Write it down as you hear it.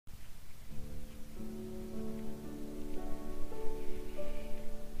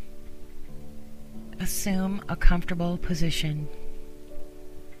Assume a comfortable position.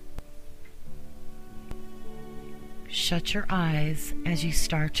 Shut your eyes as you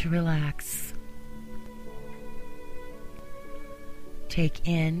start to relax. Take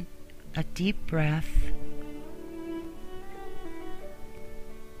in a deep breath.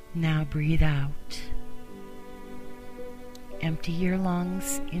 Now breathe out. Empty your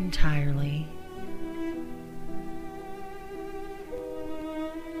lungs entirely.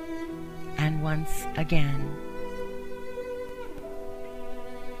 And once again.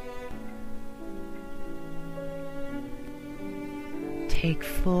 Take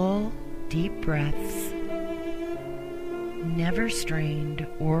full, deep breaths, never strained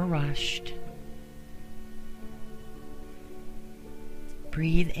or rushed.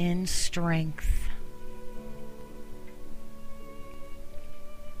 Breathe in strength.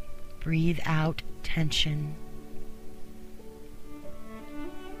 Breathe out tension.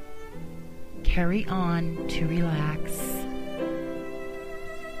 Carry on to relax.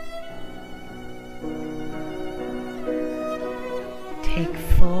 Take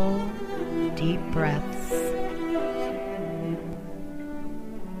full, deep breaths.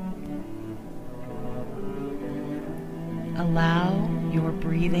 Allow your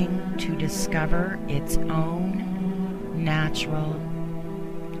breathing to discover its own natural,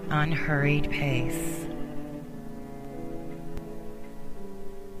 unhurried pace.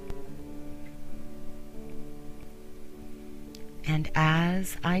 And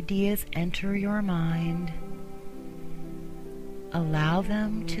as ideas enter your mind, allow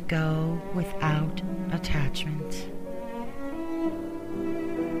them to go without attachment.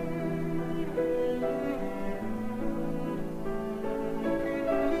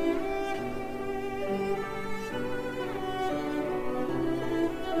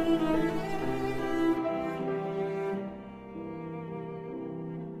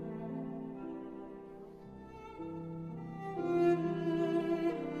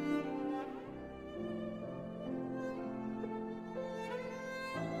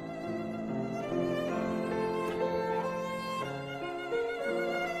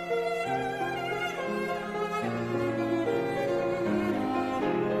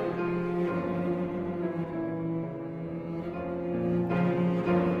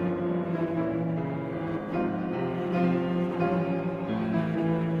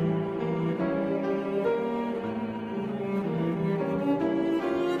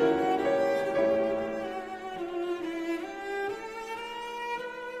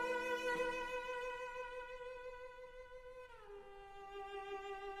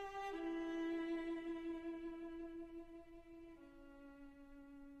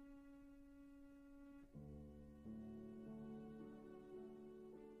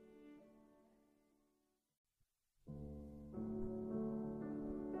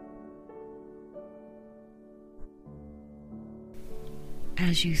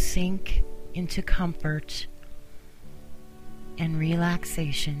 As you sink into comfort and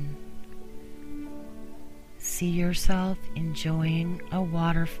relaxation, see yourself enjoying a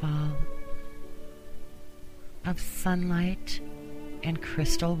waterfall of sunlight and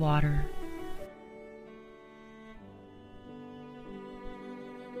crystal water.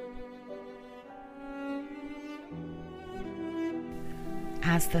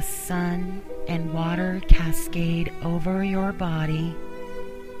 As the sun and water cascade over your body,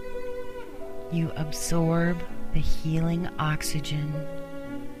 you absorb the healing oxygen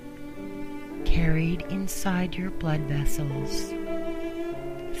carried inside your blood vessels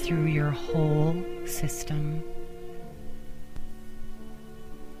through your whole system.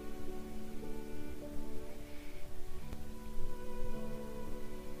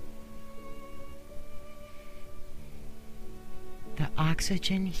 The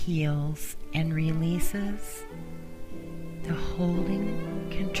oxygen heals and releases the holding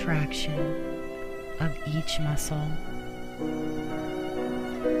contraction of each muscle.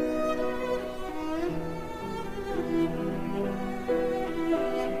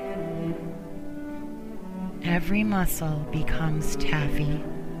 Every muscle becomes taffy,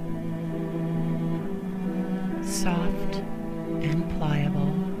 soft and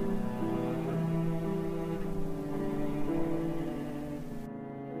pliable.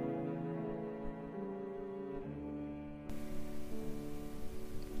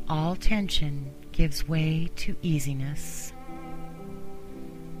 All tension gives way to easiness.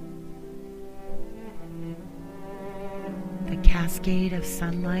 The cascade of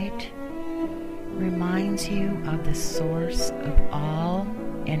sunlight reminds you of the source of all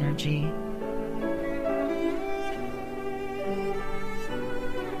energy.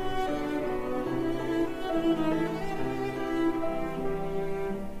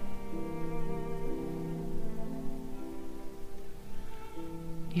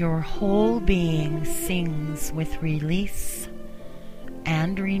 Your whole being sings with release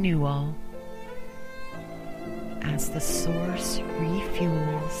and renewal as the source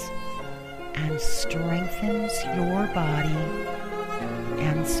refuels and strengthens your body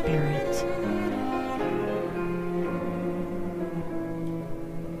and spirit.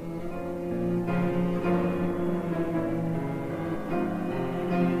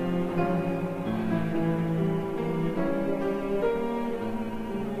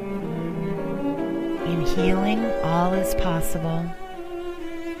 In healing, all is possible.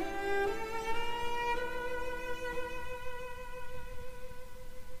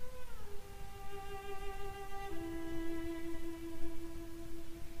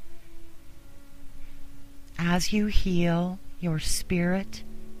 As you heal your spirit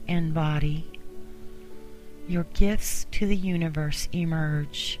and body, your gifts to the universe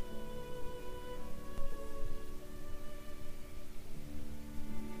emerge.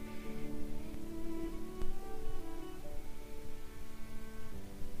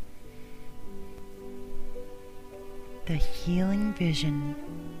 The healing vision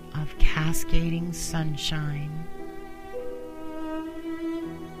of cascading sunshine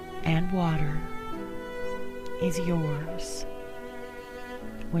and water is yours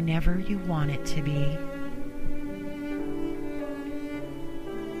whenever you want it to be.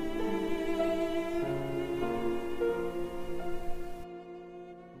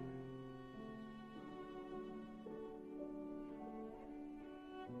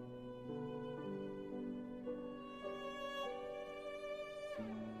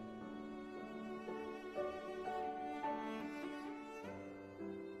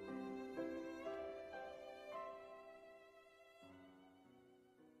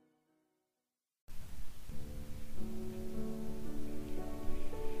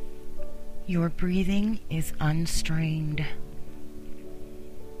 Your breathing is unstrained.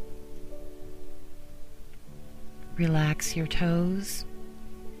 Relax your toes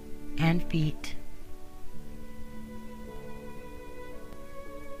and feet.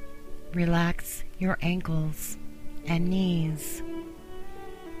 Relax your ankles and knees.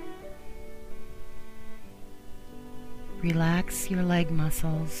 Relax your leg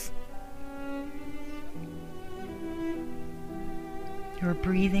muscles. Your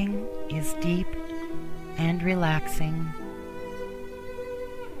breathing is deep and relaxing.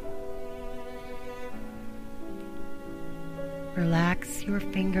 Relax your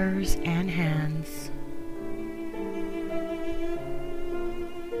fingers and hands.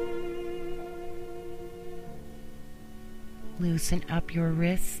 Loosen up your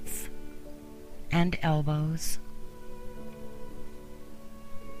wrists and elbows.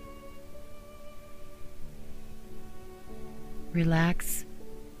 Relax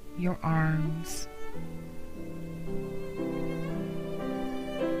your arms.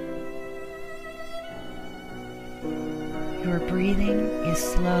 Your breathing is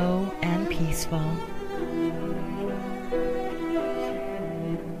slow and peaceful.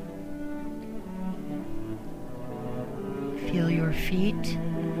 Feel your feet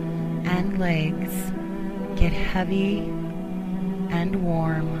and legs get heavy and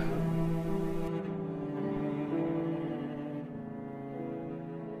warm.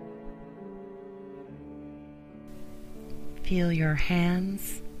 Feel your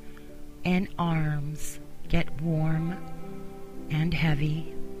hands and arms get warm and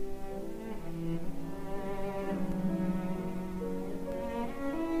heavy.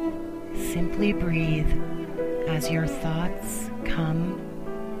 Simply breathe as your thoughts come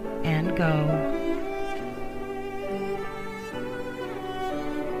and go.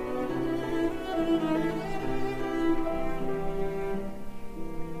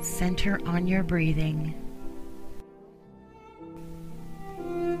 Center on your breathing.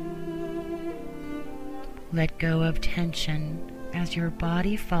 Let go of tension as your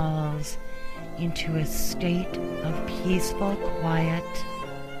body falls into a state of peaceful quiet.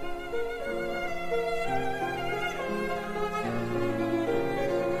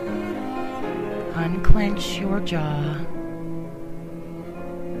 Unclench your jaw.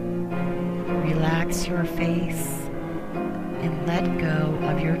 Relax your face and let go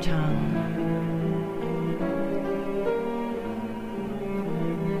of your tongue.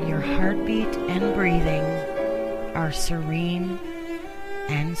 Your heartbeat and breathing are serene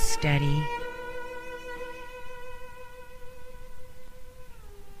and steady.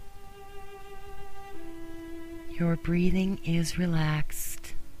 Your breathing is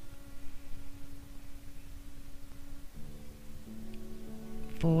relaxed.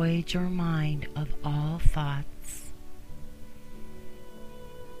 Void your mind of all thoughts.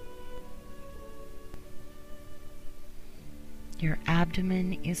 Your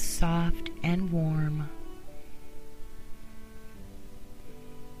abdomen is soft and warm.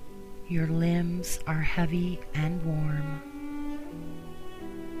 Your limbs are heavy and warm.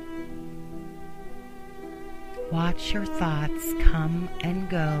 Watch your thoughts come and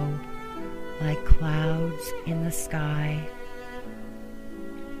go like clouds in the sky.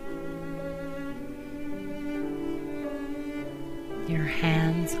 Your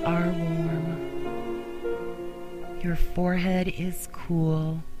hands are warm. Your forehead is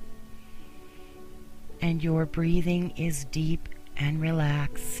cool. And your breathing is deep and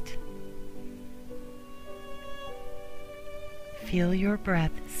relaxed. Feel your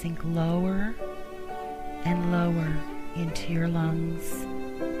breath sink lower and lower into your lungs.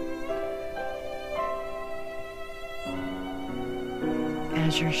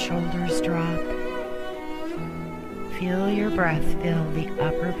 As your shoulders drop, feel your breath fill the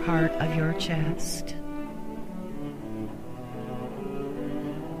upper part of your chest.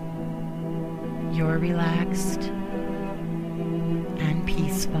 You're relaxed and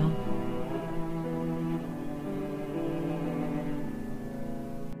peaceful.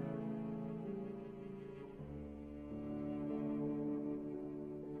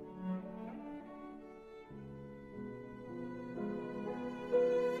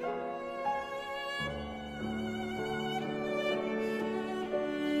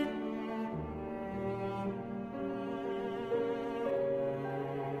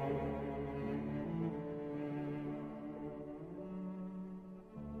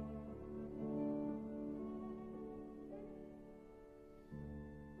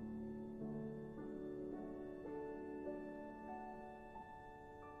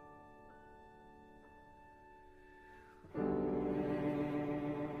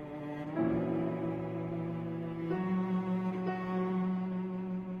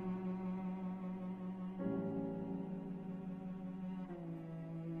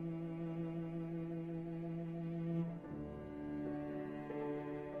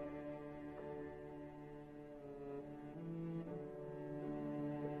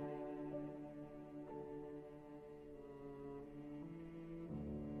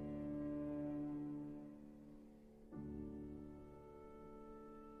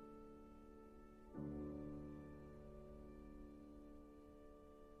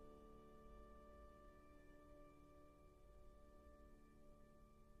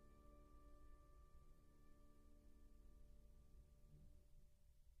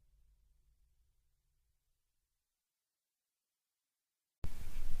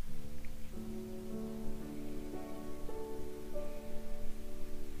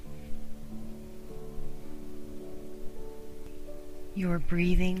 Your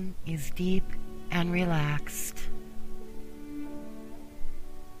breathing is deep and relaxed.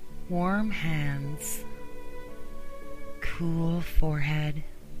 Warm hands, cool forehead.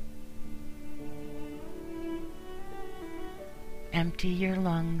 Empty your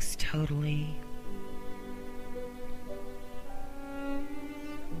lungs totally.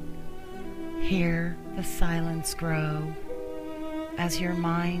 Hear the silence grow as your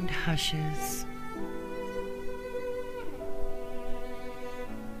mind hushes.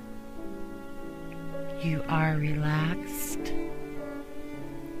 You are relaxed,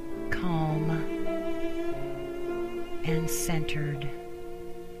 calm, and centered.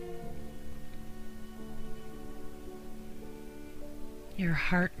 Your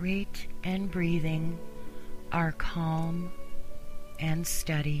heart rate and breathing are calm and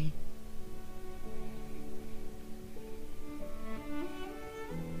steady.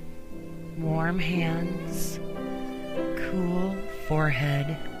 Warm hands, cool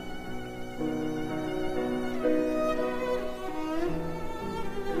forehead.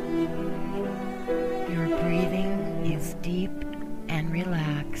 Your breathing is deep and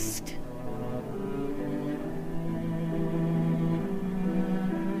relaxed.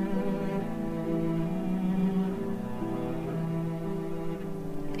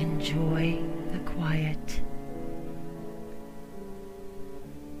 Enjoy the quiet.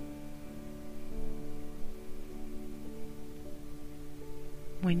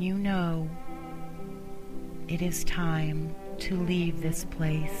 When you know it is time to leave this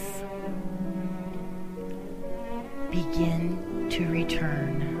place, begin to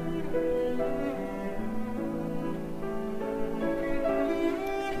return.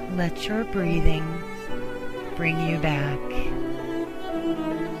 Let your breathing bring you back.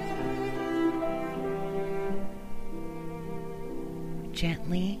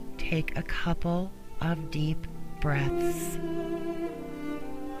 Gently take a couple of deep breaths.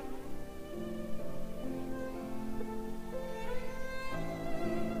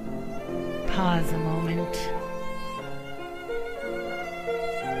 Pause a moment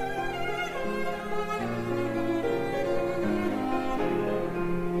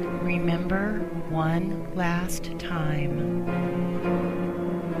remember one last time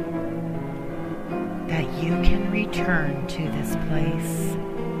that you can return to this place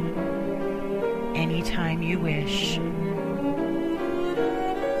anytime you wish.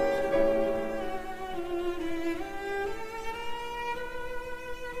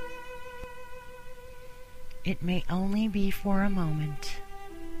 It may only be for a moment,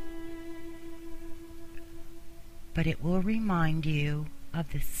 but it will remind you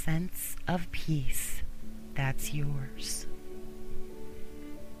of the sense of peace that's yours.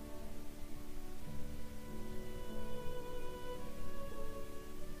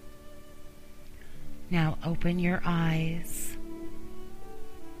 Now open your eyes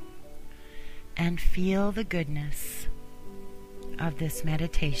and feel the goodness of this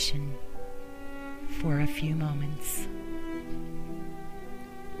meditation for a few moments.